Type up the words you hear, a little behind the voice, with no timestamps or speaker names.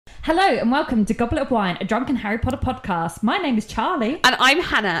Hello and welcome to Goblet of Wine, a drunken Harry Potter podcast. My name is Charlie. And I'm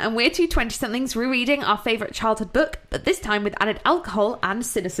Hannah, and we're two 20-somethings rereading our favourite childhood book, but this time with added alcohol and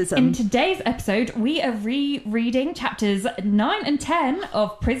cynicism. In today's episode, we are rereading chapters 9 and 10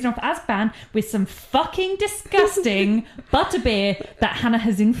 of Prisoner of Azkaban with some fucking disgusting butterbeer that Hannah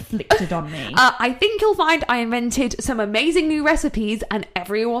has inflicted on me. I think you'll find I invented some amazing new recipes and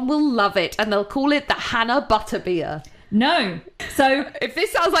everyone will love it, and they'll call it the Hannah Butterbeer. No. So, if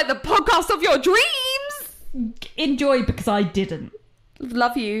this sounds like the podcast of your dreams, enjoy because I didn't.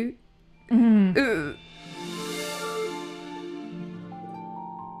 Love you. Mm.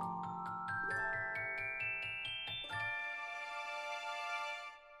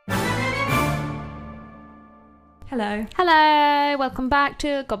 Hello. Hello, welcome back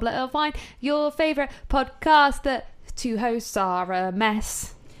to Goblet of Wine, your favourite podcast. The two hosts are a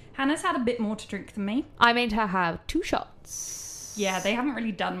mess. Hannah's had a bit more to drink than me. I made her have 2 shots. Yeah, they haven't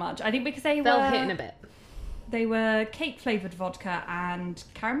really done much. I think because they'll hit in a bit. They were cake-flavoured vodka and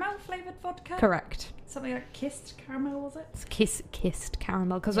caramel-flavoured vodka? Correct. Something like kissed caramel, was it? It's kissed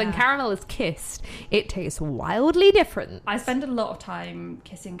caramel, because when caramel is kissed, it tastes wildly different. I spend a lot of time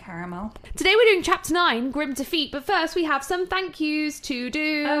kissing caramel. Today we're doing chapter 9, Grim Defeat, but first we have some thank yous to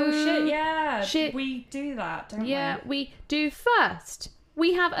do. Oh, shit, yeah. Shit. We do that, don't we? Yeah, we do. First,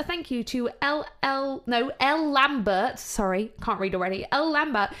 we have a thank you to L. Lambert, sorry, can't read already, L.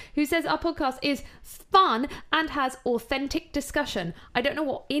 Lambert, who says our podcast is fun and has authentic discussion. I don't know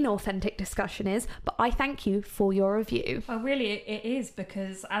what inauthentic discussion is, but I thank you for your review. Well, really, it is,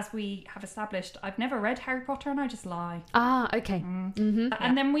 because as we have established, I've never read Harry Potter and I just lie. Ah, okay. Mm-hmm.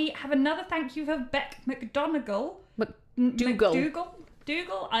 And then we have another thank you for Beck McDonegal.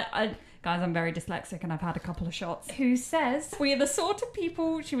 Dougal? Guys, I'm very dyslexic and I've had a couple of shots. Who says, we are the sort of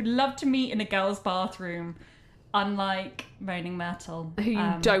people she would love to meet in a girl's bathroom, unlike Moaning Myrtle. Who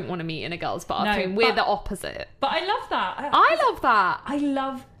you don't want to meet in a girl's bathroom. No, We're the opposite. But I love that. I love that. I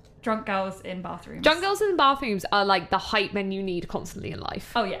love drunk girls in bathrooms. Drunk girls in bathrooms are like the hype men you need constantly in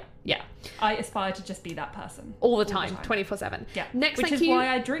life. Oh, yeah. Yeah. I aspire to just be that person. All the time. 24/7. Yeah. Next, Which is why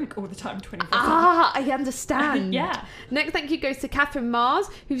I drink all the time, 24/7. Ah, I understand. Yeah. Next thank you goes to Catherine Mars,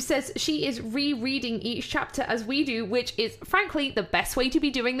 who says she is rereading each chapter as we do, which is, frankly, the best way to be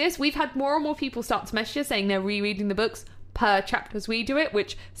doing this. We've had more and more people start to message us saying they're rereading the books per chapter as we do it,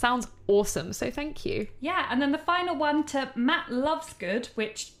 which sounds awesome. So thank you. Yeah, and then the final one to Matt Lovesgood,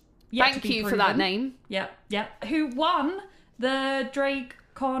 which... Thank you for that name. Yeah. Who won the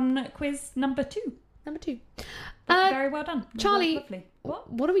DrakeCon quiz number 2. Very well done. Charlie, lovely.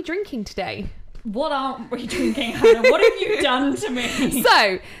 What are we drinking today? What aren't we drinking, Hannah? What have you done to me?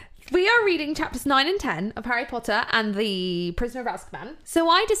 So, we are reading chapters 9 and 10 of Harry Potter and the Prisoner of Azkaban. So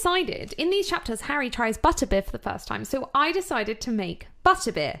I decided, in these chapters, Harry tries butterbeer for the first time. So I decided to make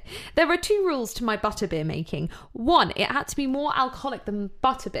butterbeer. There are 2 rules to my butterbeer making. 1, it had to be more alcoholic than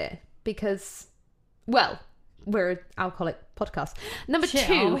butterbeer because, well, we're an alcoholic podcast. Number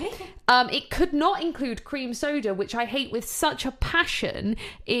 2, it could not include cream soda, which I hate with such a passion.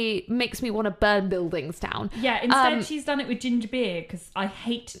 It makes me want to burn buildings down. Yeah, instead she's done it with ginger beer because I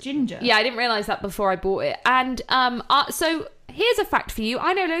hate ginger. Yeah, I didn't realise that before I bought it. And so here's a fact for you.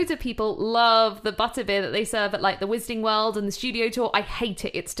 I know loads of people love the butterbeer that they serve at like the Wizarding World and the studio tour. I hate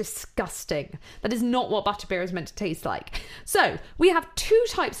it. It's disgusting. That is not what butterbeer is meant to taste like. So we have 2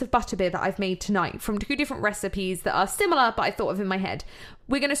 types of butterbeer that I've made tonight from 2 different recipes that are similar, but I thought of in my head.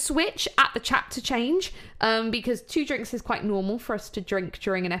 We're going to switch at the chapter change because 2 drinks is quite normal for us to drink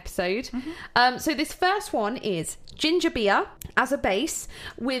during an episode. Mm-hmm. So this first one is ginger beer as a base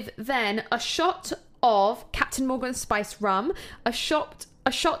with then a shot of Captain Morgan's spiced rum, a shot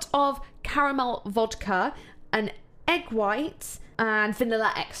of caramel vodka, an egg white, and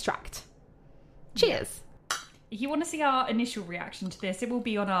vanilla extract. Cheers. If you want to see our initial reaction to this, it will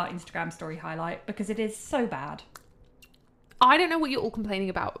be on our Instagram story highlight because it is so bad. I don't know what you're all complaining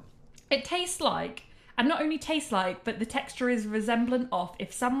about. It tastes like, and not only tastes like, but the texture is resemblant of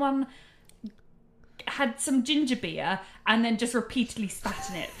if someone had some ginger beer and then just repeatedly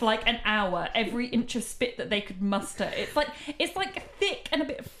spat in it for like an hour, every inch of spit that they could muster. It's like thick and a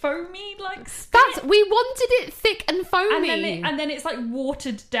bit foamy, like spit. We wanted it thick and foamy. And then it's like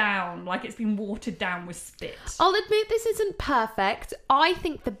watered down, like it's been watered down with spit. I'll admit this isn't perfect. I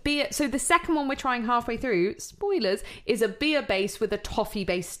think the beer, so the second one we're trying halfway through, spoilers, is a beer base with a toffee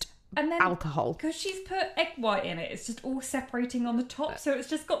based and then, alcohol. Because she's put egg white in it, it's just all separating on the top, so it's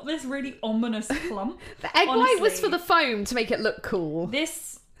just got this really ominous clump. The egg white was for the foam to make it look cool.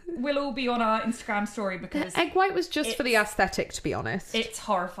 This will all be on our Instagram story because... Egg white was just for the aesthetic, to be honest. It's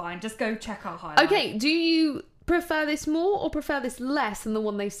horrifying. Just go check our highlight. Okay, do you prefer this more or prefer this less than the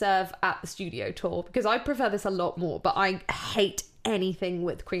one they serve at the studio tour? Because I prefer this a lot more, but I hate anything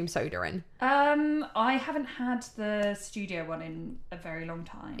with cream soda in. I haven't had the studio one in a very long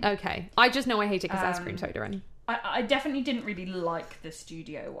time. Okay. I just know I hate it because it has cream soda in. I definitely didn't really like the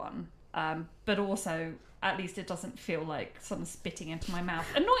studio one. But also, at least it doesn't feel like someone spitting into my mouth.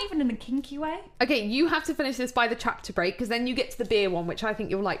 And not even in a kinky way. Okay, you have to finish this by the chapter break, because then you get to the beer one, which I think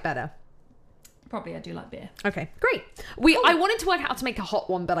you'll like better. Probably I do like beer. Okay, great. I wanted to work out how to make a hot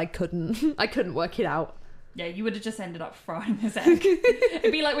one, but I couldn't. I couldn't work it out. Yeah, you would have just ended up frying this egg.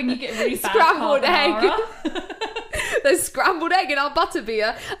 It'd be like when you get a really bad scrambled egg. There's scrambled egg in our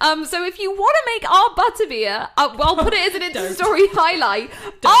butterbeer. So if you want to make our butterbeer, I'll put it as an Insta-story highlight.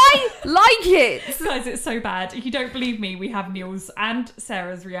 I like it. Guys, it's so bad. If you don't believe me, we have Neil's and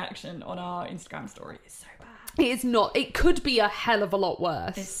Sarah's reaction on our Instagram story. It's so bad. It is not. It could be a hell of a lot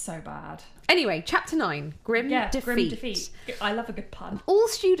worse. It's so bad. Anyway, chapter 9, Grim Defeat. Grim Defeat. I love a good pun. All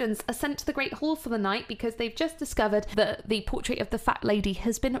students are sent to the Great Hall for the night because they've just discovered that the portrait of the fat lady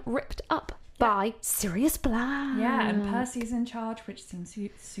has been ripped up by Sirius Black. Yeah, and Percy's in charge, which seems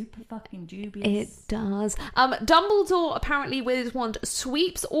super fucking dubious. It does. Dumbledore, apparently with his wand,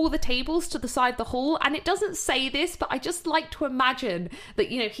 sweeps all the tables to the side of the hall, and it doesn't say this, but I just like to imagine that,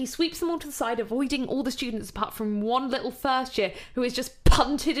 he sweeps them all to the side, avoiding all the students apart from one little first year who is just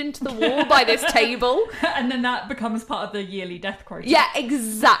punted into the wall by this table. And then that becomes part of the yearly death quota. Yeah,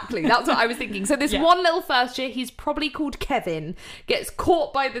 exactly. That's what I was thinking. So this one little first year, he's probably called Kevin, gets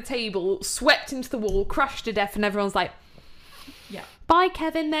caught by the table, swept into the wall, crushed to death, and everyone's like, bye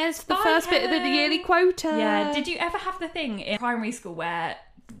Kevin, there's the first bit of the yearly quota. Yeah, did you ever have the thing in primary school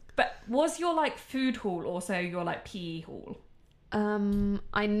but was your food hall also your PE hall?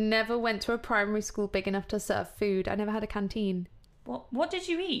 I never went to a primary school big enough to serve food. I never had a canteen. What did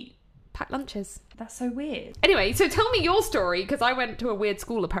you eat? Packed lunches. That's so weird. Anyway, so tell me your story, because I went to a weird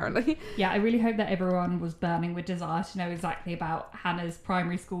school apparently. Yeah, I really hope that everyone was burning with desire to know exactly about Hannah's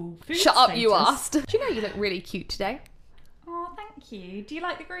primary school food Shut status. up, you asked. Do you know you look really cute today? Oh, thank you. Do you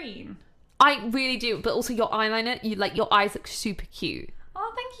like the green? I really do, but also your eyeliner, your eyes look super cute.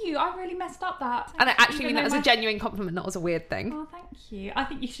 Oh, thank you. I really messed up that. And I actually mean that as a genuine compliment, not as a weird thing. Oh, thank you. I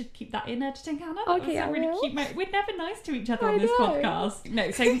think you should keep that in editing, Hannah. Okay, I really will. cute. We're never nice to each other on this podcast. No,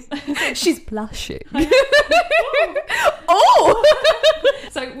 so... She's blushing. Oh!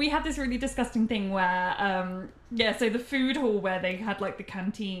 So we had this really disgusting thing where, so the food hall where they had the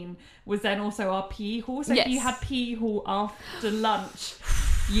canteen was then also our PE hall. So if you had PE hall after lunch,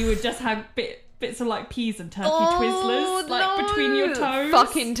 you would just have bits of peas and turkey Twizzlers between your toes.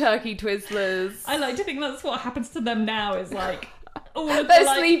 Fucking turkey Twizzlers. I like to think that's what happens to them now is all of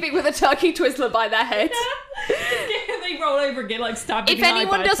they're sleeping with a turkey Twizzler by their head. Yeah. They roll over and get stabbed in If the eye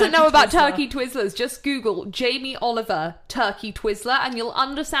anyone by a doesn't turkey know about Twizzler. turkey Twizzlers, just Google Jamie Oliver turkey Twizzler and you'll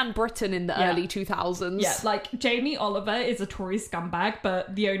understand Britain in the early 2000s. Yeah, Jamie Oliver is a Tory scumbag,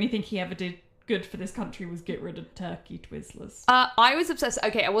 but the only thing he ever did good for this country was get rid of turkey Twizzlers. I was obsessed.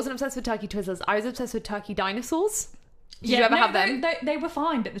 Okay, I wasn't obsessed with turkey Twizzlers. I was obsessed with turkey dinosaurs. Did you ever have them? They were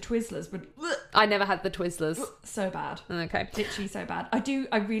fine, but the Twizzlers would... I never had the Twizzlers. So bad. Okay. Literally so bad.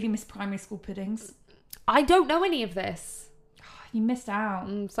 I really miss primary school puddings. I don't know any of this. You missed out.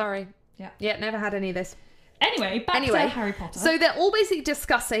 Sorry. Yeah, never had any of this. Anyway, back to Harry Potter. So they're all basically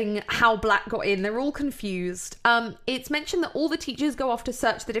discussing how Black got in. They're all confused. It's mentioned that all the teachers go off to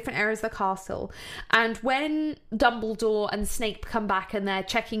search the different areas of the castle. And when Dumbledore and Snape come back and they're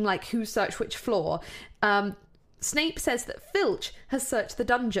checking who searched which floor, Snape says that Filch has searched the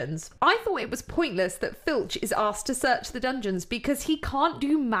dungeons. I thought it was pointless that Filch is asked to search the dungeons because he can't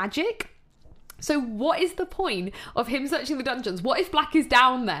do magic. So what is the point of him searching the dungeons? What if Black is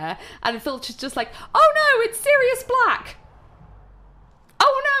down there and Filch is just oh no, it's Sirius Black.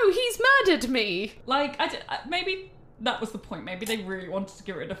 Oh no, he's murdered me. Maybe that was the point. Maybe they really wanted to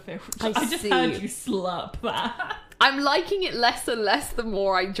get rid of Filch. I just heard you slurp that. I'm liking it less and less the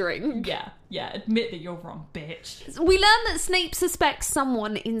more I drink. Yeah, admit that you're wrong, bitch. We learn that Snape suspects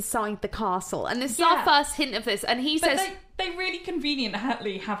someone inside the castle, and this is our first hint of this, and he says... They really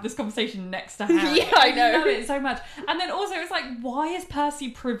conveniently have this conversation next to Harry. Yeah, I know. I love it so much. And then also it's why is Percy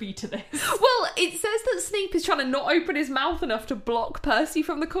privy to this? Well, it says that Snape is trying to not open his mouth enough to block Percy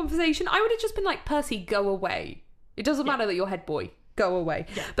from the conversation. I would have just been Percy, go away. It doesn't matter that you're head boy. Go away.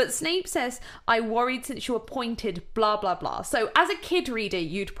 Yeah. But Snape says, I worried since you appointed blah, blah, blah. So as a kid reader,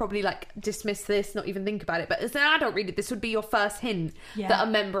 you'd probably dismiss this, not even think about it. But as an adult reader, this would be your first hint that a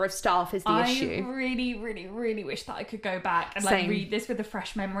member of staff is the issue. I really, really, really wish that I could go back and read this with a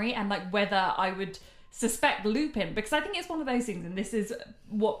fresh memory and whether I would suspect Lupin, because I think it's one of those things, and this is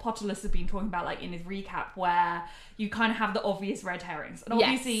what Potterless has been talking about, like in his recap, where you kind of have the obvious red herrings, and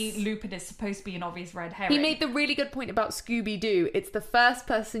obviously Lupin is supposed to be an obvious red herring. He made the really good point about Scooby-Doo. It's the first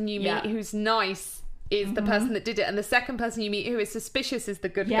person you meet who's nice is the person that did it, and the second person you meet who is suspicious is the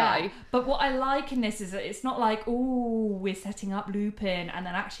good guy. But what I like in this is that it's not like, oh, we're setting up Lupin, and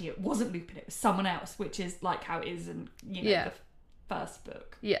then actually it wasn't Lupin, it was someone else, which is like how it is in, you know, the first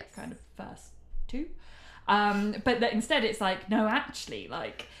book. Yes. Kind of first two. But that instead it's like, no, actually,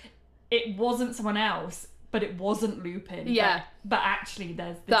 like, it wasn't someone else, but it wasn't Lupin. Yeah. But actually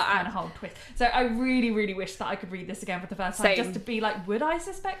there's this kind of whole twist. So I really, really wish that I could read this again for the first time, just to be like, would I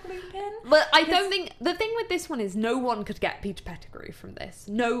suspect Lupin? But I don't think... The thing with this one is no one could get Peter Pettigrew from this.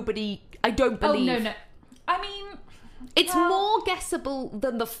 Nobody... I don't believe... Oh, no. I mean... It's more guessable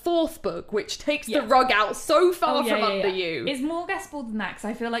than the fourth book, which takes the rug out so far from under you. It's more guessable than that, because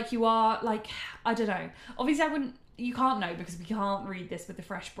I feel like you are, like, I don't know. Obviously, you can't know, because we can't read this with a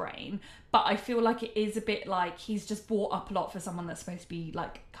fresh brain, but I feel like it is a bit like he's just brought up a lot for someone that's supposed to be,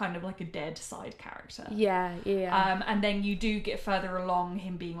 like, kind of like a dead side character. Yeah. And then you do get further along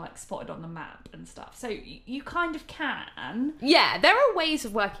him being, like, spotted on the map and stuff. So you kind of can. Yeah, there are ways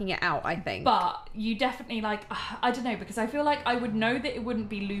of working it out, I think. But you definitely, like, I don't know, because I feel like I would know that it wouldn't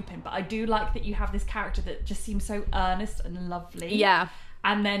be Lupin, but I do like that you have this character that just seems so earnest and lovely. Yeah.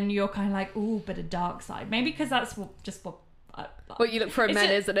 And then you're kind of like, ooh, but a dark side. Maybe because that's what you look for in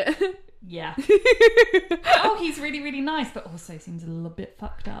men, isn't it? Yeah. Oh, he's really, really nice, but also seems a little bit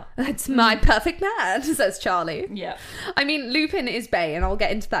fucked up. It's my perfect man, says Charlie. Yeah. I mean, Lupin is bae, and I'll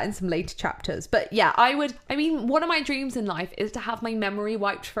get into that in some later chapters. But yeah, one of my dreams in life is to have my memory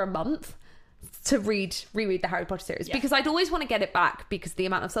wiped for a month to reread the Harry Potter series, because I'd always want to get it back, because the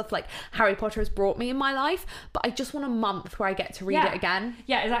amount of stuff like Harry Potter has brought me in my life, but I just want a month where I get to read it again.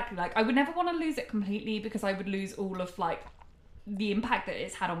 Yeah, exactly. Like, I would never want to lose it completely, because I would lose all of, like, the impact that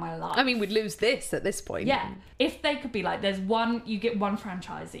it's had on my life. I mean, we'd lose this at this point. Yeah. If they could be like, you get one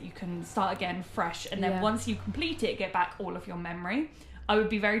franchise that you can start again fresh, and then once you complete it, get back all of your memory. I would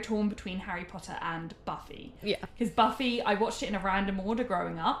be very torn between Harry Potter and Buffy. Yeah. Because Buffy, I watched it in a random order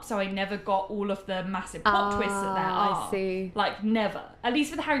growing up, so I never got all of the massive plot twists that there are. I see. Like, never. At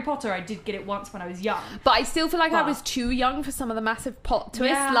least with Harry Potter, I did get it once when I was young. But I still feel like I was too young for some of the massive plot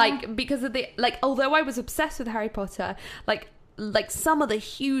twists. Yeah. Like, because of although I was obsessed with Harry Potter, like some of the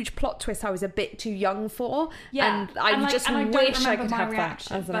huge plot twists I was a bit too young for. Yeah. And I wish I could have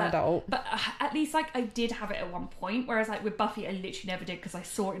that as an adult. But at least, like, I did have it at one point, whereas, like, with Buffy, I literally never did, because I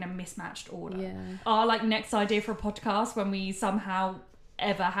saw it in a mismatched order. Yeah. Our, like, next idea for a podcast, when we somehow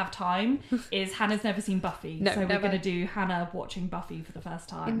ever have time, is Hannah's never seen Buffy. No, so never. We're going to do Hannah watching Buffy for the first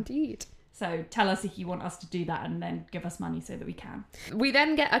time. Indeed. So tell us if you want us to do that, and then give us money so that we can. We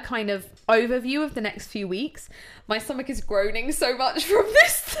then get a kind of overview of the next few weeks. My stomach is groaning so much from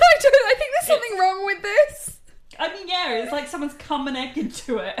this. I think there's something wrong with this. I mean, yeah, it's like someone's come an egg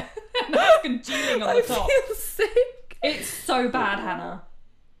into it. And that's congealing on the top. I feel sick. It's so bad, Hannah.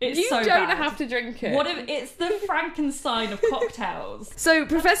 It's you so don't bad. have to drink it. What if it's the Frankenstein of cocktails? So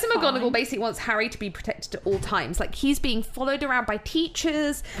Professor McGonagall basically wants Harry to be protected at all times. Like, he's being followed around by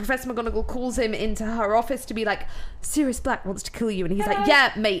teachers. Professor McGonagall calls him into her office to be like, Sirius Black wants to kill you. And he's like,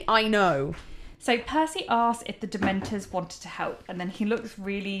 yeah, mate, I know. So Percy asks if the Dementors wanted to help, and then he looks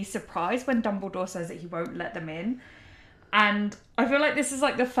really surprised when Dumbledore says that he won't let them in. And I feel like this is,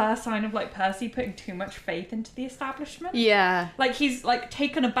 like, the first sign of, like, Percy putting too much faith into the establishment. Yeah. Like, he's, like,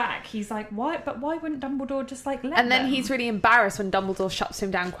 taken aback. He's like, why? But why wouldn't Dumbledore just, like, let And then them? he's really embarrassed when Dumbledore shuts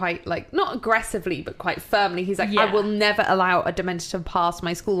him down quite, like, not aggressively, but quite firmly. He's like, I will never allow a Dementor to pass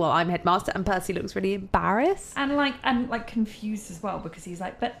my school while I'm headmaster. And Percy looks really embarrassed. And confused as well, because he's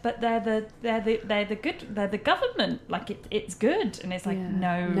like, but they're the government. Like, it's good. And it's like,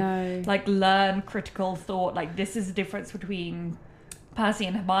 no. Like, learn critical thought. Like, this is the difference between Percy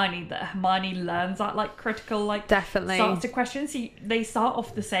and Hermione, that Hermione learns that, like, critical, like, definitely starts to question. So they start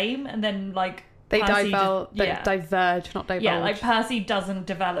off the same, and then, like, they diverge, not divulge. Yeah, like, Percy doesn't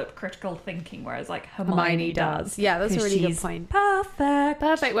develop critical thinking, whereas, like, Hermione does. Yeah, that's a really good point.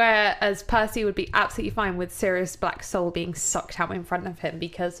 Perfect. Whereas Percy would be absolutely fine with Sirius Black's soul being sucked out in front of him,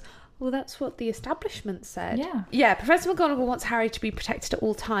 because, well, that's what the establishment said. Yeah, Professor McGonagall wants Harry to be protected at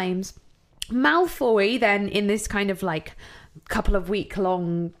all times. Malfoy then, in this kind of, like, couple of week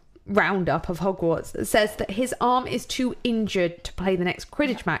long roundup of Hogwarts, says that his arm is too injured to play the next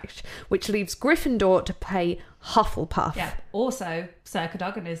Quidditch match, which leaves Gryffindor to play Hufflepuff. Yeah. Also, Sir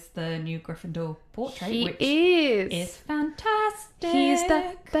Cadogan is the new Gryffindor portrait, which is fantastic. He's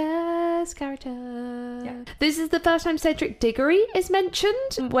the best best character. Yeah. This is the first time Cedric Diggory is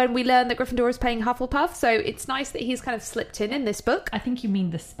mentioned when we learn that Gryffindor is playing Hufflepuff, so it's nice that he's kind of slipped in this book. I think you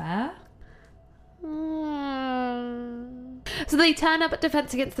mean the spare. So they turn up at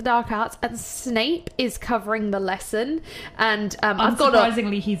Defense Against the Dark Arts, and Snape is covering the lesson. And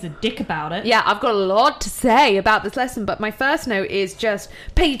Unsurprisingly, he's a dick about it. Yeah, I've got a lot to say about this lesson, but my first note is just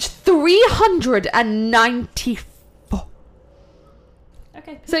page 394.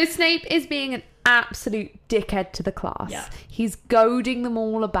 Okay. So Snape is being an absolute dickhead to the class. Yeah. He's goading them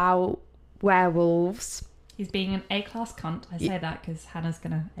all about werewolves. He's being an A-class cunt. I say that because Hannah's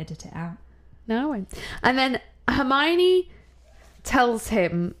going to edit it out. No, I won't. And then Hermione tells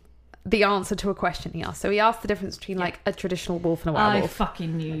him the answer to a question he asked. So he asked the difference between like a traditional wolf and a werewolf. I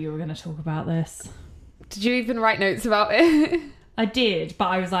fucking knew you were going to talk about this. Did you even write notes about it? I did, but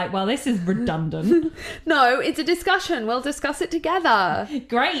I was like, well, this is redundant. No, it's a discussion. We'll discuss it together.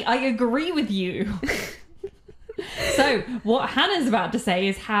 Great, I agree with you. So, what Hannah's about to say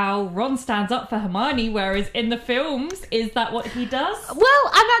is how Ron stands up for Hermione, whereas in the films, is that what he does?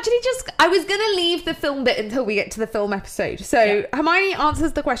 Well, I was going to leave the film bit until we get to the film episode. So, Hermione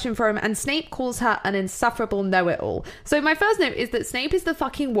answers the question for him, and Snape calls her an insufferable know-it-all. So, my first note is that Snape is the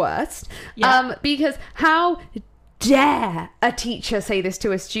fucking worst. Yeah. Because how dare a teacher say this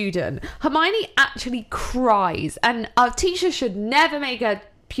to a student? Hermione actually cries, and a teacher should never make a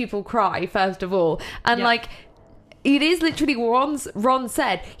pupil cry, first of all. And, it is literally Ron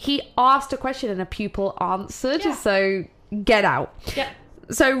said he asked a question and a pupil answered. Yeah. So get out. Yeah.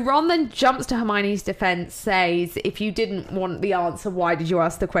 So Ron then jumps to Hermione's defense, says, if you didn't want the answer, why did you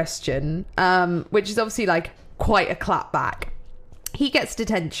ask the question? Which is obviously like quite a clap back. He gets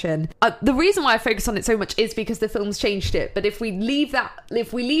detention. The reason why I focus on it so much is because the films changed it. But if we leave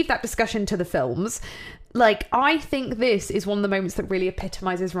that discussion to the films, like, I think this is one of the moments that really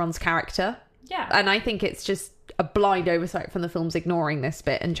epitomizes Ron's character. Yeah. And I think it's just a blind oversight from the films ignoring this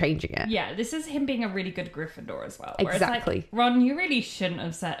bit and changing it. Yeah, this is him being a really good Gryffindor as well. Exactly. Like, Ron, you really shouldn't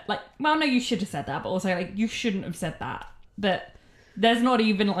have said... no, you should have said that, but also, you shouldn't have said that. But there's not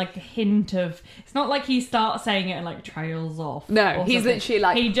even, a hint of... It's not like he starts saying it and, trails off. No, he's literally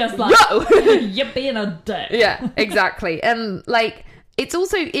like... He just, Yo! You're being a dick. Yeah, exactly. And, it's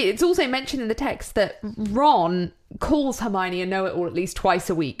also mentioned in the text that Ron calls Hermione a know-it-all at least twice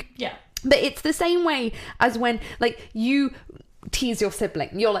a week. Yeah. But it's the same way as when, you tease your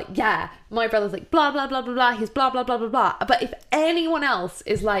sibling. You're like, yeah, my brother's like, blah, blah, blah, blah, blah. He's blah, blah, blah, blah, blah. But if anyone else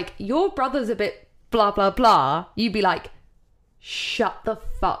is like, your brother's a bit blah, blah, blah, you'd be like, shut the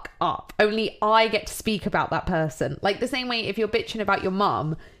fuck up. Only I get to speak about that person. The same way if you're bitching about your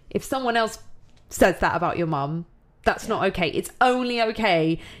mum, if someone else says that about your mum, that's not okay. It's only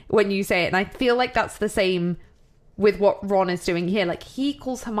okay when you say it. And I feel like that's the same with what Ron is doing here. He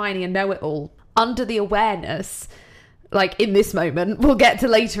calls Hermione a know-it-all under the awareness, in this moment, we'll get to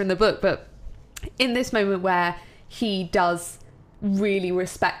later in the book, but in this moment where he does really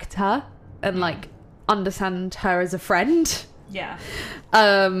respect her and understand her as a friend. Yeah.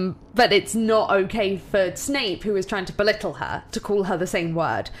 But it's not okay for Snape, who is trying to belittle her, to call her the same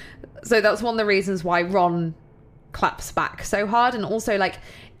word. So that's one of the reasons why Ron claps back so hard. And also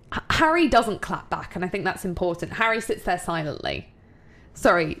Harry doesn't clap back, and I think that's important. Harry sits there silently.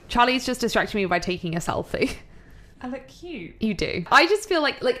 Sorry, Charlie's just distracted me by taking a selfie. I look cute. You do. I just feel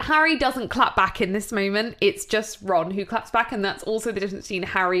like Harry doesn't clap back in this moment. It's just Ron who claps back, and that's also the difference between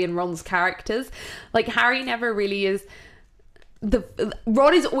Harry and Ron's characters. Harry never really is...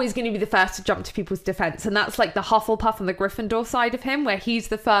 Ron is always going to be the first to jump to people's defense, and that's the Hufflepuff and the Gryffindor side of him, where he's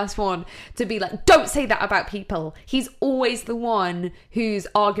the first one to be like, don't say that about people. He's always the one who's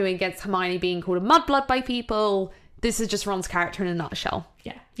arguing against Hermione being called a mudblood by people. This is just Ron's character in a nutshell.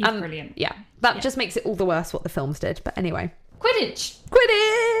 Yeah, he's brilliant. Yeah, that just makes it all the worse what the films did. But anyway, Quidditch.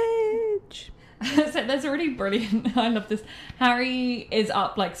 So there's a really brilliant, I love this, Harry is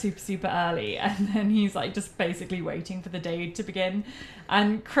up super, super early, and then he's just basically waiting for the day to begin,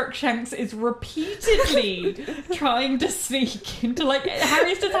 and Crookshanks is repeatedly trying to sneak into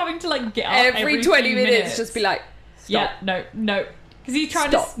Harry's just having to get up every 20 minutes. minutes just be like, stop. Yeah, no, because he's trying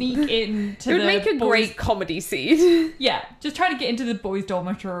to sneak into it would make a great comedy scene. Yeah, just trying to get into the boys'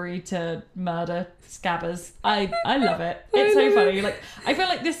 dormitory to murder Scabbers. I love it. It's so funny. I feel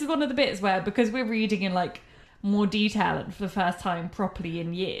like this is one of the bits where, because we're reading in more detail and for the first time properly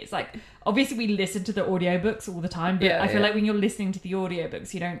in years, obviously we listen to the audiobooks all the time, but I feel like when you're listening to the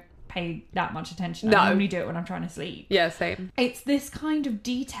audiobooks, you don't pay that much attention. No. I normally do it when I'm trying to sleep. Yeah, same. It's this kind of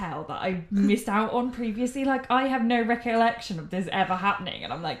detail that I missed out on previously. Like, I have no recollection of this ever happening.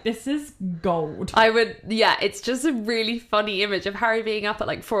 And I'm like, this is gold. It's just a really funny image of Harry being up at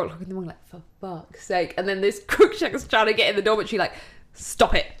like 4 o'clock in the morning, like, for fuck's sake. And then this Crookshank's trying to get in the dormitory, like,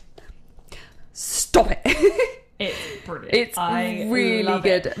 stop it. Stop it. It's brilliant. It's really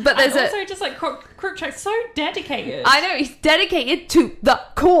good. It. But there's also just like Crookshank's so dedicated. I know, he's dedicated to the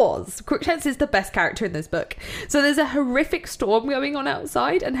cause. Crookshanks is the best character in this book. So there's a horrific storm going on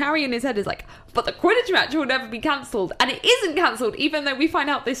outside, and Harry in his head is like, but the Quidditch match will never be cancelled. And it isn't cancelled, even though we find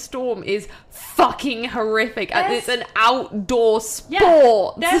out this storm is fucking horrific. And it's an outdoor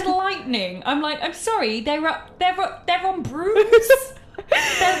sport. Yeah, there's lightning. I'm like, I'm sorry, they're on brooms.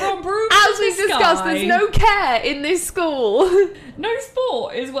 They're on brooms. As we've discussed, there's no care in this school. No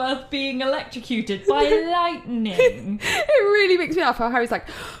sport is worth being electrocuted by lightning. It really makes me laugh how Harry's like,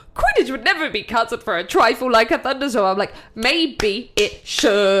 Quidditch would never be cancelled for a trifle like a thunderstorm. I'm like, maybe it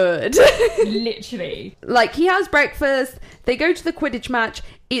should. Literally. Like, he has breakfast, they go to the Quidditch match,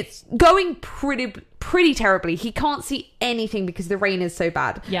 it's going pretty terribly. He can't see anything because the rain is so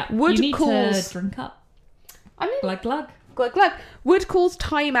bad. Yeah, you need to drink up. I mean, glug glug. Glug glug. Wood calls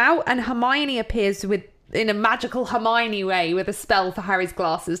time out, and Hermione appears in a magical Hermione way with a spell for Harry's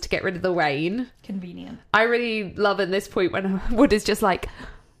glasses to get rid of the rain. Convenient. I really love in this point when Wood is just like,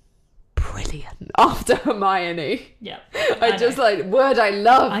 brilliant, after Hermione. Yeah. I just like, Wood, I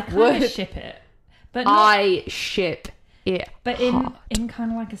love I kind Wood. of ship it. But I ship it. But in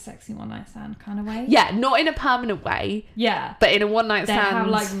kind of like a sexy one night stand kind of way. Yeah, not in a permanent way. Yeah. But in a one night they stand. have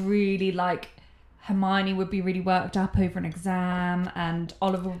like really like Hermione would be really worked up over an exam, and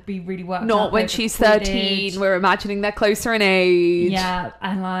Oliver would be really worked up. Not when over she's Quidditch. 13. We're imagining they're closer in age. Yeah,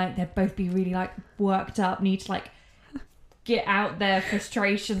 and like they'd both be really like worked up, need to like get out their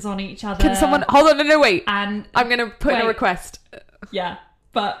frustrations on each other. Can someone hold on? No, wait. And I'm gonna put in a request. Yeah,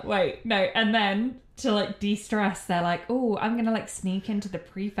 but wait, no, and then to like de-stress, they're like, oh, I'm gonna like sneak into the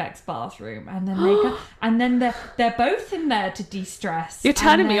prefect's bathroom, and then they go, and then they're both in there to de-stress. You're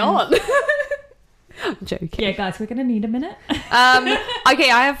turning me on. I'm joking. Yeah, guys, we're gonna need a minute.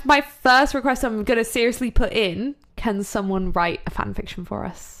 Okay, I have my first request I'm gonna seriously put in. Can someone write a fan fiction for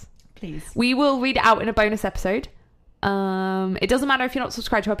us? Please. We will read it out in a bonus episode. It doesn't matter if you're not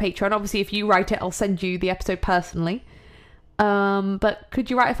subscribed to our Patreon. Obviously, if you write it, I'll send you the episode personally. But could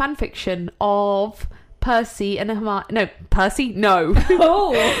you write a fan fiction of Percy and Hermione? No, Percy? No.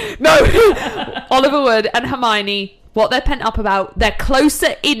 Oh. No. Oliver Wood and Hermione. What they're pent up about. They're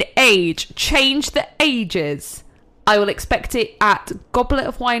closer in age. Change the ages. I will expect it at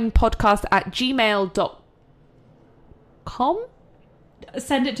gobletofwinepodcast@gmail.com.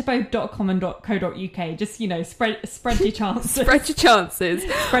 Send it to both .com and .co.uk. Just, you know, spread your chances. Spread your chances.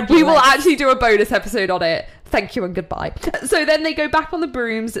 We will actually do a bonus episode on it. Thank you and goodbye. So then they go back on the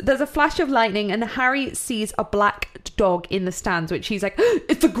brooms. There's a flash of lightning and Harry sees a black dog in the stands, which he's like,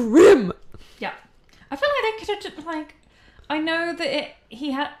 it's a Grim. Yeah. I feel like they could have just, like, I know that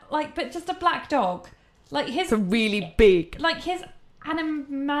he had, like, but just a black dog. Like, his... It's a really big... Like, his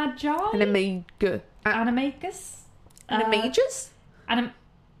Animagi? Animagus? Animagus?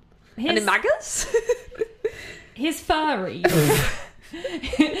 Animagus? His furry.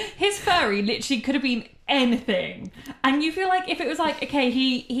 His furry literally could have been anything. And you feel like if it was like, okay,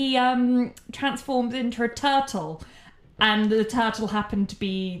 he transformed into a turtle and the turtle happened to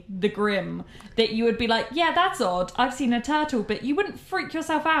be the Grim, that you would be like, yeah, that's odd. I've seen a turtle, but you wouldn't freak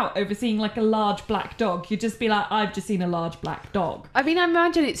yourself out over seeing like a large black dog. You'd just be like, I've just seen a large black dog. I mean, I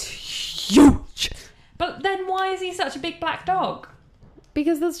imagine it's huge. But then why is he such a big black dog?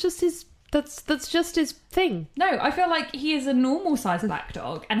 Because that's just his thing. No, I feel like he is a normal sized black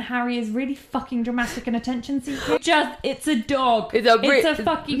dog and Harry is really fucking dramatic and attention seeking. It's a dog. It's a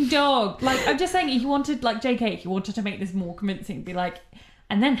fucking dog. Like, I'm just saying, he wanted, like JK, he wanted to make this more convincing. Be like,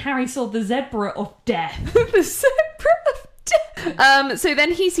 and then Harry saw the zebra of death. The zebra of death. So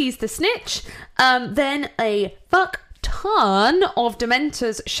then he sees the snitch. Then a ton of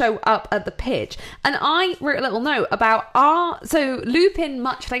Dementors show up at the pitch, and I wrote a little note about so Lupin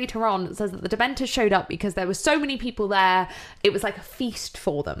much later on says that the Dementors showed up because there were so many people there, it was like a feast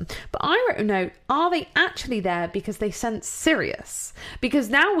for them. But I wrote a note, are they actually there because they sense Sirius? Because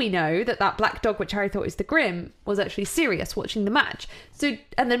now we know that black dog, which Harry thought was the Grim, was actually Sirius watching the match. So,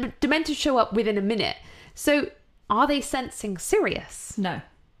 and the Dementors show up within a minute. So are they sensing Sirius? No.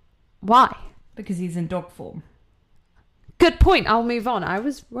 Why? Because he's in dog form. Good point. I'll move on. I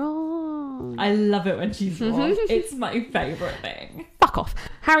was wrong. I love it when she's wrong. It's my favourite thing. Fuck off.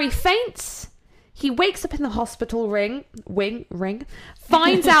 Harry faints. He wakes up in the hospital ring,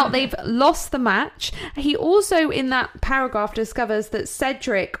 finds out they've lost the match. He also, in that paragraph, discovers that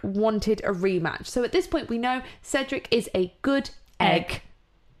Cedric wanted a rematch. So at this point, we know Cedric is a good egg.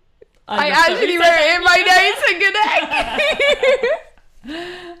 I actually wrote it in my notes, a good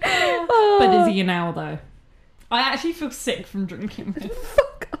egg. But is he now, though? I actually feel sick from drinking this.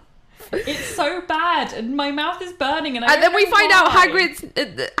 Fuck off. It's so bad, and my mouth is burning. And then we find out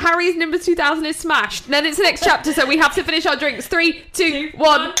Harry's Nimbus 2000 is smashed. Then it's the next chapter, so we have to finish our drinks. 3, 2,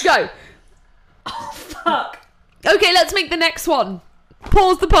 1, go. Oh, fuck. Okay, let's make the next one.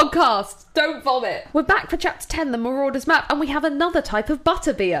 Pause the podcast. Don't vomit. We're back for chapter 10, the Marauder's Map, and we have another type of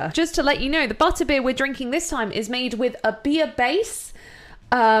butterbeer. Just to let you know, the butterbeer we're drinking this time is made with a beer base,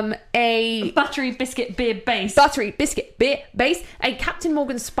 a buttery biscuit beer base, a Captain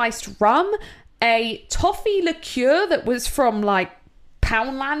Morgan spiced rum, a toffee liqueur that was from like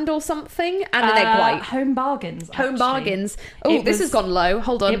Poundland or something, and an egg white. Home bargains. Oh, this has gone low.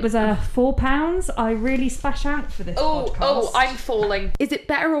 Hold on. It was £4. I really splash out for this podcast. Oh, I'm falling. Is it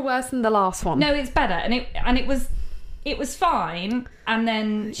better or worse than the last one? No, it's better, and it was fine, and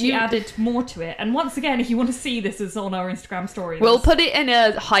then she added more to it. And once again, if you want to see this, is on our Instagram story. We'll put it in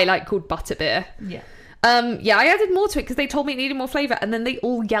a highlight called Butterbeer. Yeah. I added more to it because they told me it needed more flavour, and then they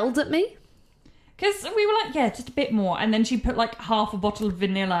all yelled at me. Because we were like, yeah, just a bit more. And then she put like half a bottle of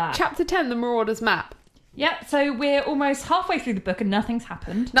vanilla. Chapter 10, the Marauder's Map. Yep, so we're almost halfway through the book and nothing's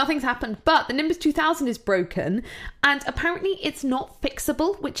happened. But the Nimbus 2000 is broken, and apparently it's not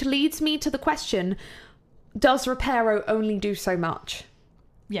fixable, which leads me to the question, does Reparo only do so much?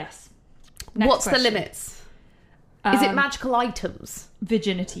 Yes. What's the limits? Is it magical items?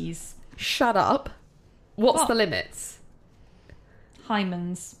 Virginities. Shut up. What's the limits?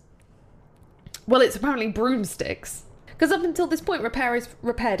 Hymens. Well, it's apparently broomsticks. Because up until this point, Reparo's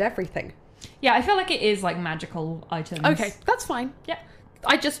repaired everything. Yeah, I feel like it is like magical items. Okay, that's fine. Yeah.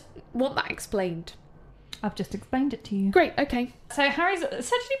 I just want that explained. I've just explained it to you. Great, okay. So Harry's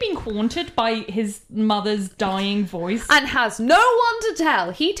essentially being haunted by his mother's dying voice. And has no one to tell.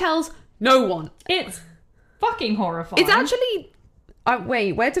 He tells no one. It's fucking horrifying. It's actually...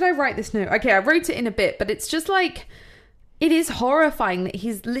 wait, where did I write this note? Okay, I wrote it in a bit, but it's just like... It is horrifying that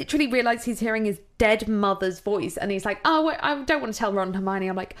he's literally realised he's hearing his dead mother's voice, and he's like, oh, wait, I don't want to tell Ron and Hermione.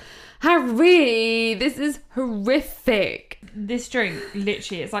 I'm like, Harry, this is horrific. This drink,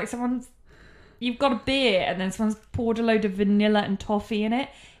 literally, it's like you've got a beer and then someone's poured a load of vanilla and toffee in it.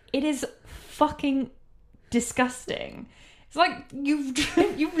 It is fucking disgusting. It's like you've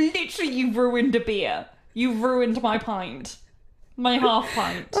ruined a beer. You've ruined my pint. My half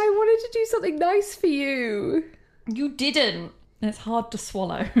pint. I wanted to do something nice for you. You didn't. It's hard to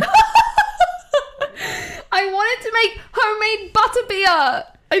swallow. I wanted to make homemade butterbeer.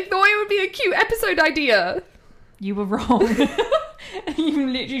 I thought it would be a cute episode idea. You were wrong. You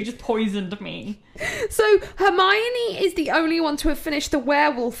literally just poisoned me. So Hermione is the only one to have finished the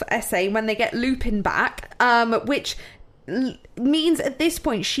werewolf essay when they get Lupin back, which means at this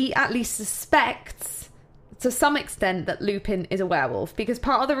point she at least suspects to some extent that Lupin is a werewolf, because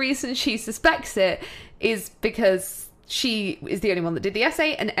part of the reason she suspects it is because she is the only one that did the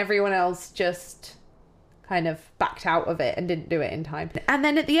essay and everyone else just kind of backed out of it and didn't do it in time. And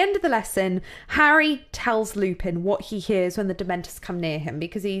then at the end of the lesson, Harry tells Lupin what he hears when the Dementors come near him,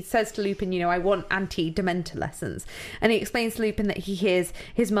 because he says to Lupin, I want anti-Dementor lessons. And he explains to Lupin that he hears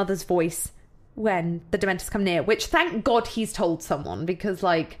his mother's voice when the Dementors come near, which thank God he's told someone, because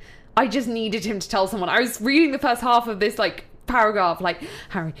I just needed him to tell someone. I was reading the first half of this paragraph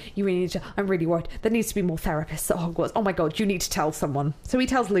Harry, you really need to, I'm really worried, there needs to be more therapists at Hogwarts. Oh my God, you need to tell someone. So he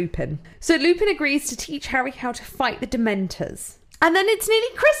tells Lupin. So Lupin agrees to teach Harry how to fight the Dementors. And then it's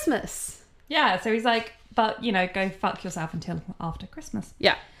nearly Christmas. Yeah, so he's like, but go fuck yourself until after Christmas.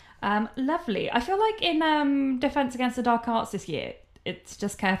 Yeah. Lovely. I feel like in Defense Against the Dark Arts this year, it's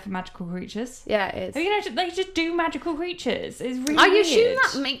just care for magical creatures. Yeah, it is. They just do magical creatures. It's really I weird. assume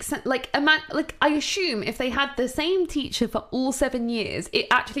that makes sense. I assume if they had the same teacher for all 7 years, it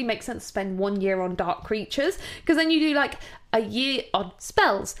actually makes sense to spend 1 year on dark creatures, because then you do a year on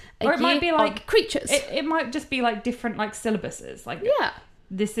spells, or it might be on creatures. It might just be different syllabuses.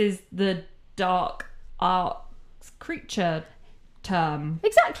 This is the dark arts creature term.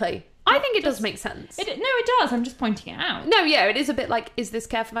 Exactly. I think it does make sense. No, it does. I'm just pointing it out. No, yeah, it is a bit is this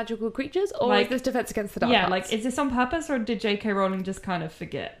care for magical creatures, or is this Defense Against the Dark Arts? Is this on purpose, or did J.K. Rowling just kind of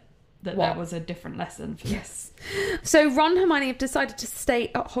forget that there was a different lesson for this? So Ron and Hermione have decided to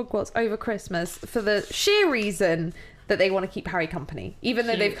stay at Hogwarts over Christmas for the sheer reason that they want to keep Harry company, even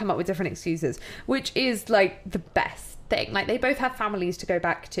though they've come up with different excuses, which is the best thing. They both have families to go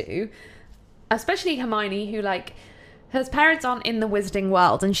back to. especially Hermione, who like her parents aren't in the Wizarding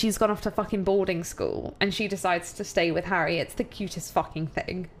world and she's gone off to fucking boarding school and she decides to stay with Harry. It's the cutest fucking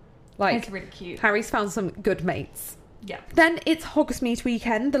thing. Like, it's really cute. Harry's found some good mates. Yeah. Then it's Hogsmeade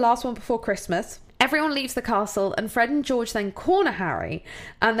weekend, the last one before Christmas. Everyone leaves the castle and Fred and George then corner Harry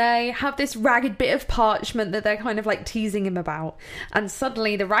and they have this ragged bit of parchment that they're kind of like teasing him about. And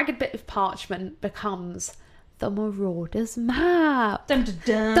suddenly the ragged bit of parchment becomes the Marauders map. Dun, dun,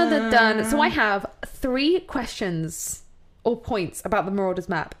 dun. Dun, dun, dun. So I have 3 questions or points about the Marauders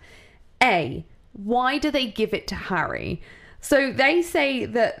map. A, why do they give it to Harry? So they say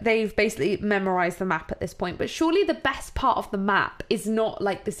that they've basically memorized the map at this point, but surely the best part of the map is not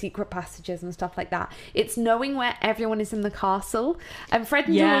like the secret passages and stuff like that. It's knowing where everyone is in the castle. And Fred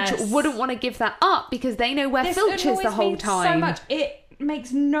and George wouldn't want to give that up because they know where Filch is the whole time. So much. It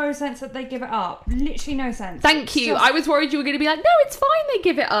makes no sense that they give it up. Literally no sense. Thank you. I was worried you were going to be like, no, it's fine, they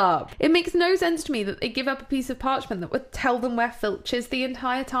give it up. It makes no sense to me that they give up a piece of parchment that would tell them where Filch is the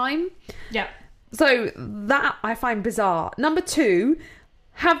entire time. Yeah. So that I find bizarre. Number 2,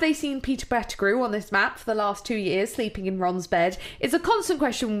 have they seen Peter Pettigrew on this map for the last 2 years, sleeping in Ron's bed? It's a constant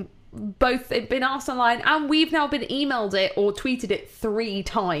question. Both been asked online and we've now been emailed it or tweeted it 3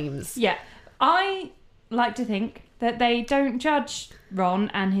 times. Yeah. I like to think that they don't judge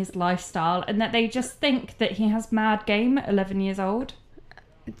Ron and his lifestyle and that they just think that he has mad game at 11 years old.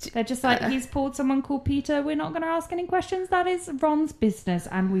 They're just like, he's pulled someone called Peter. We're not going to ask any questions. That is Ron's business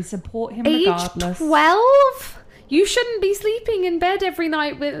and we support him regardless. Age 12? You shouldn't be sleeping in bed every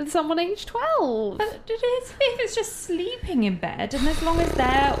night with someone age 12. But if it's just sleeping in bed and as long as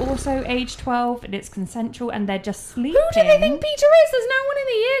they're also age 12 and it's consensual and they're just sleeping... Who do they think Peter is? There's no one in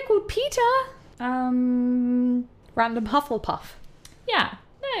the year called Peter. Random Hufflepuff. Yeah.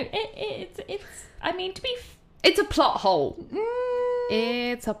 No, it's I mean, to be... It's a plot hole.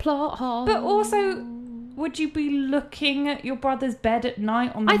 It's a plot hole. But also, would you be looking at your brother's bed at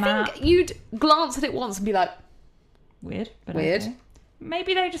night on the map? I think you'd glance at it once and be like... Weird. But weird. Okay.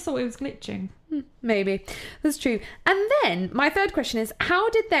 Maybe they just thought it was glitching. Maybe. That's true. And then my third question is, how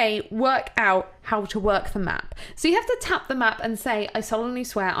did they work out how to work the map? So you have to tap the map and say, I solemnly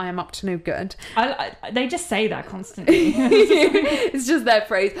swear I am up to no good. They just say that constantly. It's just their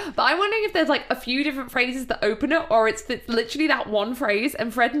phrase. But I'm wondering if there's like a few different phrases that open it or it's literally that one phrase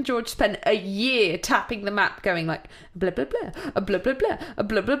and Fred and George spent a year tapping the map going like blah blah blah, a blah blah blah, a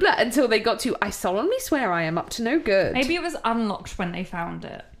blah blah blah until they got to, I solemnly swear I am up to no good. Maybe it was unlocked when they found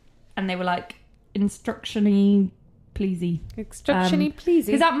it. And they were like, instruction-y, pleasey. Instruction-y, pleasey.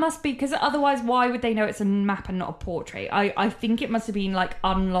 Because that must be... Because otherwise, why would they know it's a map and not a portrait? I think it must have been, like,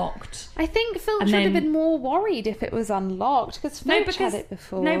 unlocked. I think Filch would have been more worried if it was unlocked, because Filch had it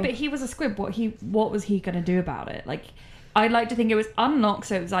before. No, but he was a squib. What was he going to do about it? Like, I'd like to think it was unlocked,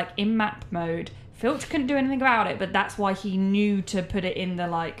 so it was, like, in map mode. Filch couldn't do anything about it, but that's why he knew to put it in the,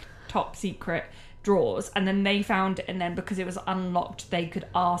 like, top secret drawers, and then they found it, and then because it was unlocked they could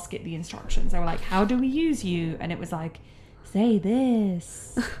ask it the instructions. They were like, how do we use you? And it was like, say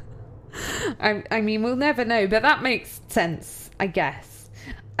this. I mean, we'll never know, but that makes sense, I guess.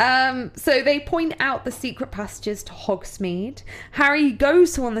 So they point out the secret passages to Hogsmeade. Harry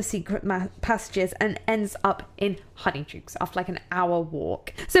goes to one of the secret passages and ends up in Honeydukes after like an hour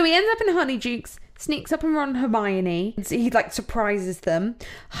walk. So he ends up in Honeydukes, sneaks up on Ron and Hermione. He like surprises them.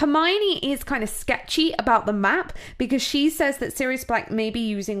 Hermione is kind of sketchy about the map because she says that Sirius Black may be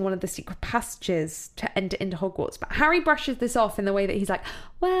using one of the secret passages to enter into Hogwarts. But Harry brushes this off in the way that he's like,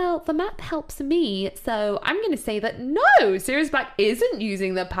 well, the map helps me, so I'm going to say that no, Sirius Black isn't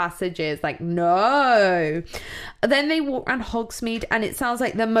using the passages. Like, no. Then they walk around Hogsmeade and it sounds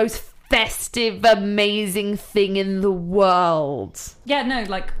like the most festive, amazing thing in the world. Yeah, no,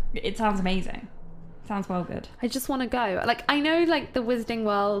 like, it sounds amazing. Sounds well good. I just want to go. Like, I know, like, the Wizarding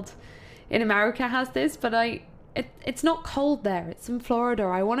World in America has this, but it's not cold there. It's in Florida.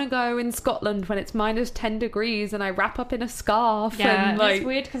 I want to go in Scotland when it's minus 10 degrees and I wrap up in a scarf. Yeah, and, like, it's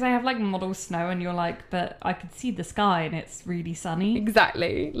weird because they have, like, model snow and you're like, but I could see the sky and it's really sunny.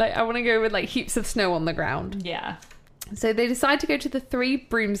 Exactly. Like, I want to go with, like, heaps of snow on the ground. Yeah. So they decide to go to the Three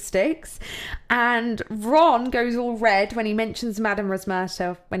Broomsticks, and Ron goes all red when he mentions Madame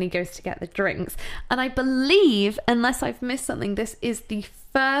Rosmerta when he goes to get the drinks. And I believe, unless I've missed something, this is the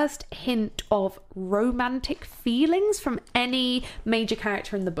first hint of romantic feelings from any major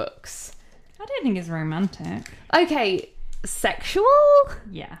character in the books. I don't think it's romantic. Okay, sexual?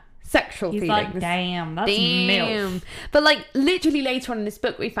 Yeah. Sexual He's feelings. Like, that's MILF. But like literally later on in this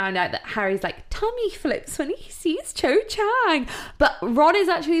book we found out that Harry's like tummy flips when he sees Cho Chang. But Ron is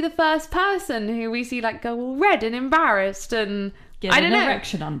actually the first person who we see like go all red and embarrassed and Give an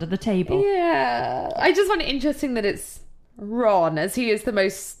erection under the table. Yeah. I just find it interesting that it's Ron, as he is the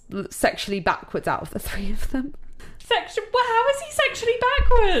most sexually backwards out of the three of them. Well, how is he sexually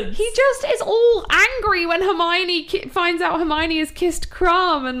backwards? He just is all angry when Hermione finds out Hermione has kissed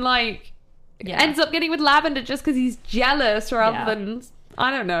Crumb and, like, ends up getting with Lavender just because he's jealous rather than...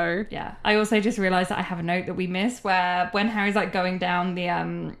 I don't know. Yeah. I also just realised that I have a note that we missed where when Harry's, like, going down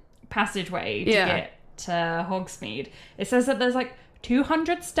the passageway to get to Hogsmeade, it says that there's, like,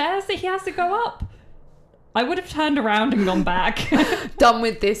 200 stairs that he has to go up. I would have turned around and gone back. Done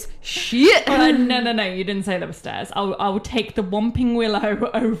with this shit. No, you didn't say there were stairs. I will take the Whomping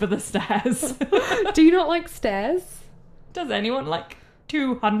Willow over the stairs. Do you not like stairs? Does anyone like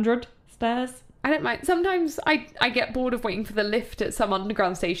 200 stairs? I don't mind. Sometimes I get bored of waiting for the lift at some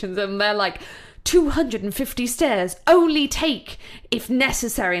underground stations and they're like, 250 stairs, only take if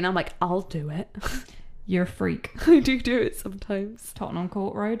necessary. And I'm like, I'll do it. You're a freak. I do it sometimes. Tottenham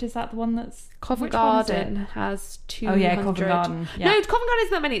Court Road, is that the one that's... Covent Garden has 200. Oh yeah, Covent Garden. Yeah. No, Covent Garden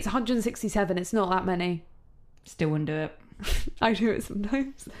isn't that many. It's 167. It's not that many. Still wouldn't do it. I do it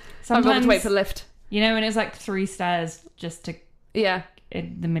sometimes. I'm going to wait for the lift. You know, when it's like 3 stairs just to... Yeah.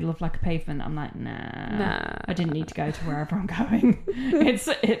 In the middle of like a pavement, I'm like, nah. I didn't need to go to wherever I'm going.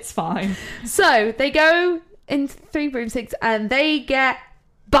 It's fine. So they go into 3 broomsticks and they get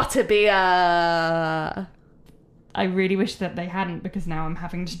butterbeer. I really wish that they hadn't, because now I'm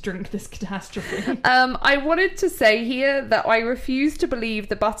having to drink this catastrophe. I wanted to say here that I refuse to believe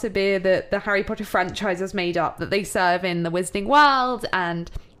the butterbeer that the Harry Potter franchise has made up, that they serve in the Wizarding World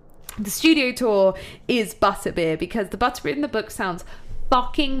and the studio tour, is butterbeer, because the butterbeer in the book sounds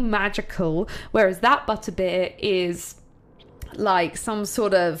fucking magical, whereas that butterbeer is like some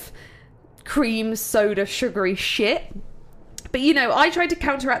sort of cream soda sugary shit. But you know, I tried to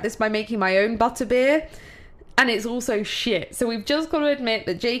counteract this by making my own butterbeer, and it's also shit. So we've just got to admit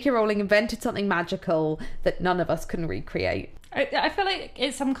that J.K. Rowling invented something magical that none of us can recreate. I feel like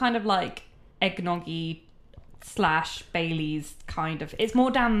it's some kind of like eggnoggy / Bailey's kind of... It's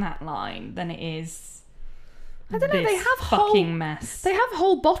more down that line than it is... I don't know, they have fucking mess. They have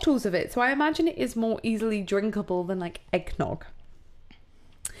whole bottles of it, so I imagine it is more easily drinkable than like eggnog.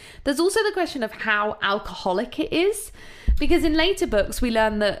 There's also the question of how alcoholic it is, because in later books we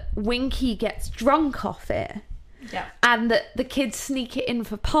learn that Winky gets drunk off it. Yeah. And that the kids sneak it in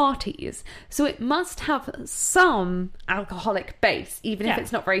for parties. So it must have some alcoholic base, even if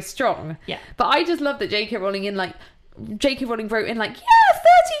it's not very strong. Yeah. But I just love that J.K. Rowling wrote in like, yeah,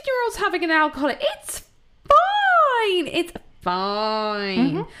 13-year-olds having an alcoholic. It's fine. It's fine.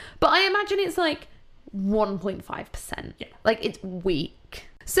 Mm-hmm. But I imagine it's like 1.5%. Yeah. Like, it's weak.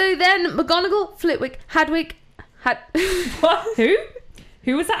 So then McGonagall, Flitwick, Hadwig... What? Who?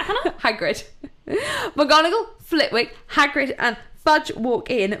 Who was that, Hannah? Hagrid. McGonagall, Flitwick, Hagrid and Fudge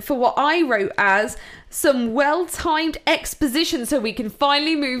walk in for what I wrote as some well-timed exposition so we can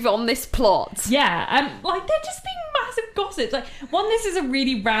finally move on this plot. Yeah, and like they're just being massive gossips. Like, one, this is a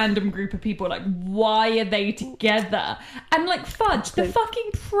really random group of people. Like, why are they together? And like Fudge, the fucking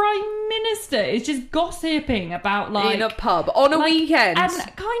Prime Minister, is just gossiping about like in a pub on a weekend, and kind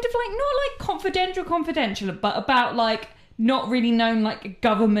of like not like confidential, but about like not really known like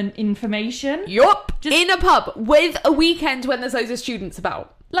government information. Yup, just in a pub with a weekend when there's loads of students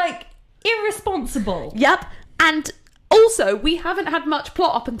about. Like, irresponsible. Yep, and also we haven't had much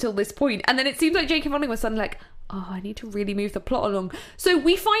plot up until this point, and then it seems like J.K. Rowling was suddenly like, oh, I need to really move the plot along. So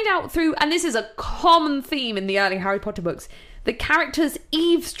we find out through, and this is a common theme in the early Harry Potter books, the characters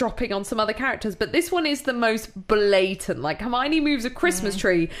eavesdropping on some other characters, but this one is the most blatant. Like, Hermione moves a Christmas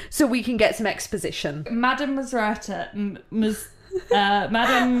tree so we can get some exposition. Madame Rosmerta,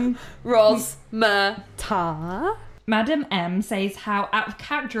 Madame Rosmerta, Madame M says how out of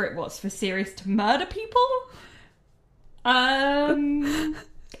character it was for Sirius to murder people. I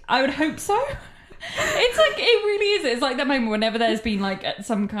would hope so. It's like, it really is. It's like that moment whenever there's been like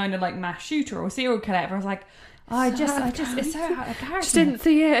some kind of like mass shooter or serial killer, everyone's like, oh, I just, it's so out of character. Just didn't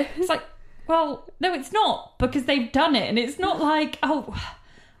see it. It's like, well, no, it's not, because they've done it, and it's not like, oh,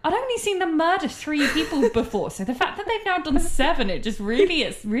 I'd only seen them murder 3 people before, so the fact that they've now done 7, it's really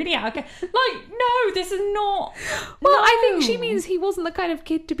out of character. Like, no, this is not. Well, no. I think she means he wasn't the kind of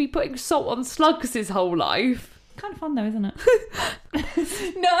kid to be putting salt on slugs his whole life. Kind of fun though, isn't it?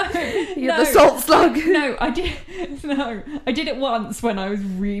 No, the salt slug. No, I did it once when I was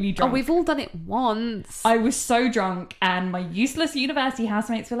really drunk. Oh, we've all done it once. I was so drunk, and my useless university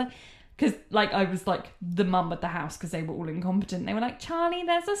housemates were like, because like I was like the mum at the house because they were all incompetent. They were like, Charlie,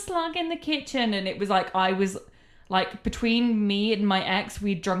 there's a slug in the kitchen, and it was like I was like, between me and my ex,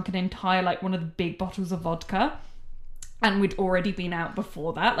 we'd drunk an entire like one of the big bottles of vodka. and we'd already been out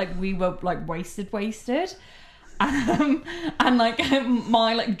before that. Like, we were like wasted. And like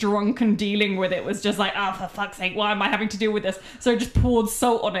my like drunken dealing with it was just like, oh, for fuck's sake, why am I having to deal with this? So I just poured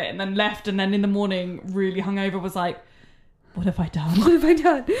salt on it and then left, and then in the morning, really hungover, was like, what have I done? What have I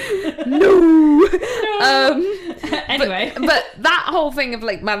done? No. Anyway. But that whole thing of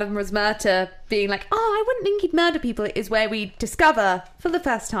like Madame Rosmerta being like, oh, I wouldn't think he'd murder people, is where we discover for the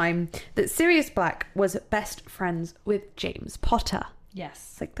first time that Sirius Black was best friends with James Potter. Yes.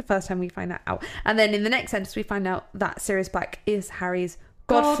 It's like the first time we find that out. And then in the next sentence, we find out that Sirius Black is Harry's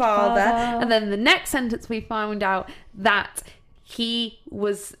godfather. And then in the next sentence, we find out that he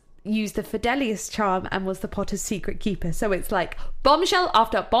used the Fidelius charm and was the Potter's secret keeper. So it's like bombshell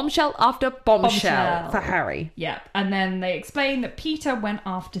after bombshell after bombshell for Harry. Yeah. And then they explain that Peter went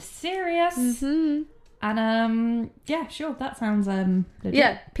after Sirius. Mm-hmm. And yeah, sure, that sounds legit.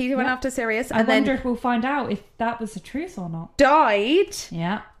 Yeah, Peter went after Sirius. I wonder if we'll find out if that was the truth or not. Died.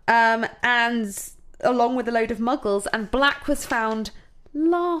 Yeah. And along with a load of muggles, and Black was found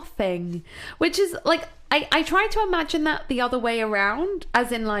laughing, which is like, I try to imagine that the other way around,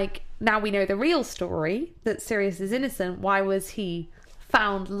 as in like, now we know the real story, that Sirius is innocent, why was he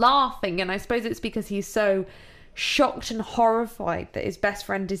found laughing? And I suppose it's because he's so shocked and horrified that his best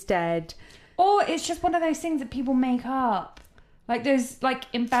friend is dead. Or it's just one of those things that people make up. Like, there's, like,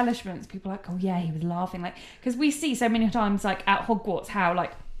 embellishments. People are like, oh, yeah, he was laughing. Like, because we see so many times, like, at Hogwarts, how,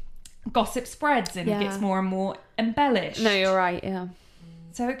 like, gossip spreads and gets more and more embellished. No, you're right, yeah.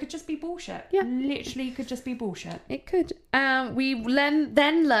 So it could just be bullshit. Yeah. Literally could just be bullshit. It could. We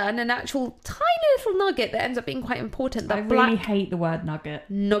then learn an actual tiny little nugget that ends up being quite important. That I really hate the word nugget.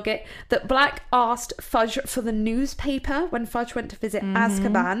 Nugget. That Black asked Fudge for the newspaper when Fudge went to visit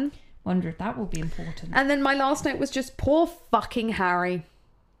Azkaban. Wonder if that will be important. And then my last note was just poor fucking Harry.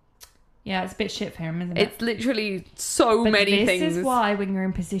 Yeah, it's a bit shit for him, isn't it? It's literally so many things. This is why when you're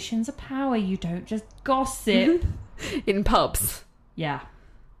in positions of power, you don't just gossip. In pubs. Yeah.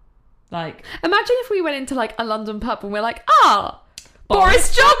 Like, imagine if we went into like a London pub and we're like,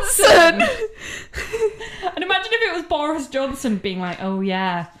 Boris Johnson! And imagine if it was Boris Johnson being like, oh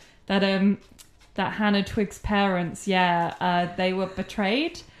yeah, that Hannah Twigg's parents, they were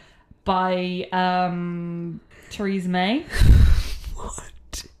betrayed by Theresa May.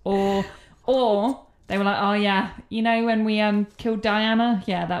 What? Or they were like, oh yeah, you know when we killed Diana?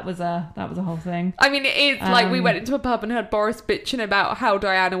 Yeah, that was a whole thing. I mean, it is like we went into a pub and heard Boris bitching about how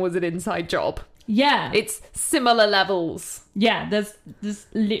Diana was an inside job. Yeah. It's similar levels. Yeah, there's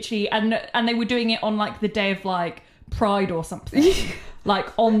literally, and they were doing it on like the day of like Pride or something.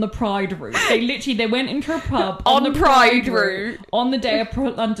 Like on the Pride route. They went into a pub on the Pride route on the day of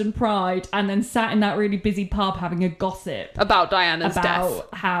London Pride, and then sat in that really busy pub having a gossip about Diana's death.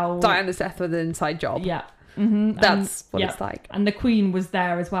 How Diana's death was an inside job. Yeah. Mm-hmm. That's what it's like. And the Queen was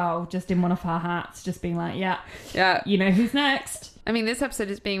there as well, just in one of her hats, just being like, yeah, you know who's next. I mean, this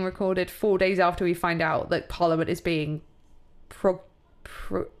episode is being recorded 4 days after we find out that Parliament is being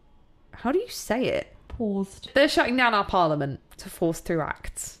how do you say it? Paused. They're shutting down our Parliament to force through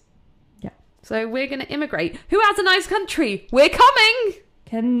acts. Yeah. So we're going to immigrate. Who has a nice country? We're coming!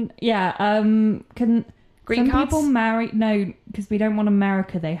 Can Green some cards? people marry? No, because we don't want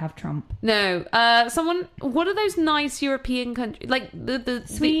America. They have Trump. No. What are those nice European countries? Like the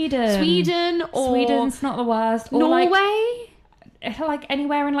Sweden. Sweden's not the worst. Or Norway? Like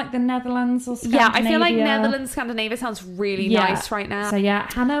anywhere in like the Netherlands or Scandinavia. Yeah, I feel like Netherlands, Scandinavia sounds really nice right now. So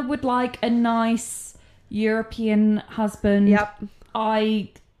yeah, Hannah would like a nice European husband. Yep.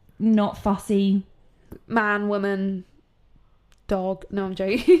 Not fussy. Man, woman, dog. No, I'm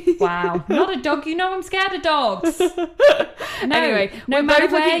joking. Wow. Not a dog. You know I'm scared of dogs. No. Anyway, no matter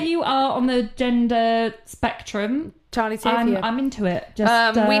where you are on the gender spectrum, Charlie's here I'm into it.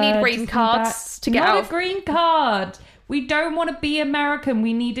 Just we need green cards to get out. Not a green card. We don't want to be American.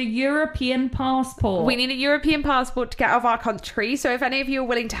 We need a European passport. We need a European passport to get out of our country. So if any of you are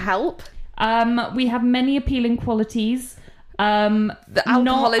willing to help. We have many appealing qualities. The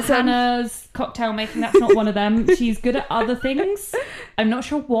alcoholism. Not Hannah's cocktail making. That's not one of them. She's good at other things. I'm not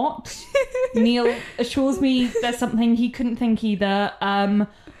sure what. Neil assures me there's something he couldn't think either.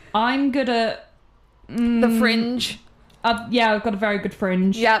 I'm good at... the fringe. Yeah, I've got a very good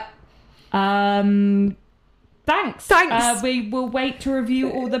fringe. Yep. Thanks. We will wait to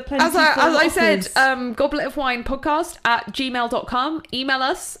review all the plenty. As I said, Goblet of Wine podcast at gmail.com. Email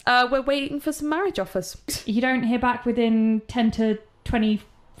us. We're waiting for some marriage offers. If you don't hear back within 10 to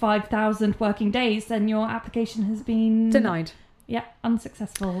 25,000 working days, then your application has been denied. Yeah,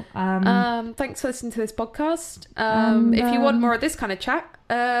 unsuccessful. Thanks for listening to this podcast. If you want more of this kind of chat,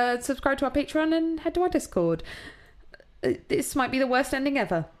 subscribe to our Patreon and head to our Discord. this might be the worst ending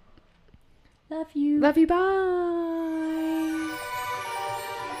ever. Love you. Love you, bye.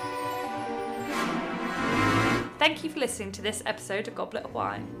 Thank you for listening to this episode of Goblet of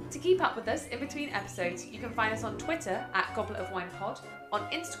Wine. To keep up with us in between episodes, you can find us on Twitter at Goblet of Wine Pod, on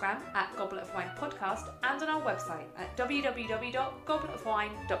Instagram at Goblet of Wine Podcast, and on our website at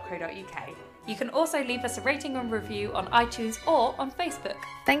www.gobletofwine.co.uk. You can also leave us a rating and review on iTunes or on Facebook.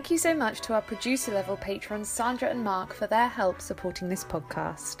 Thank you so much to our producer-level patrons Sandra and Mark for their help supporting this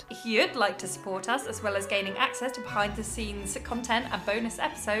podcast. If you'd like to support us, as well as gaining access to behind-the-scenes content and bonus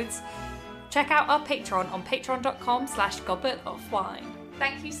episodes, check out our Patreon on patreon.com/gobletofwine.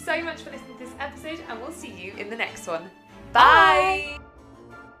 Thank you so much for listening to this episode, and we'll see you in the next one. Bye!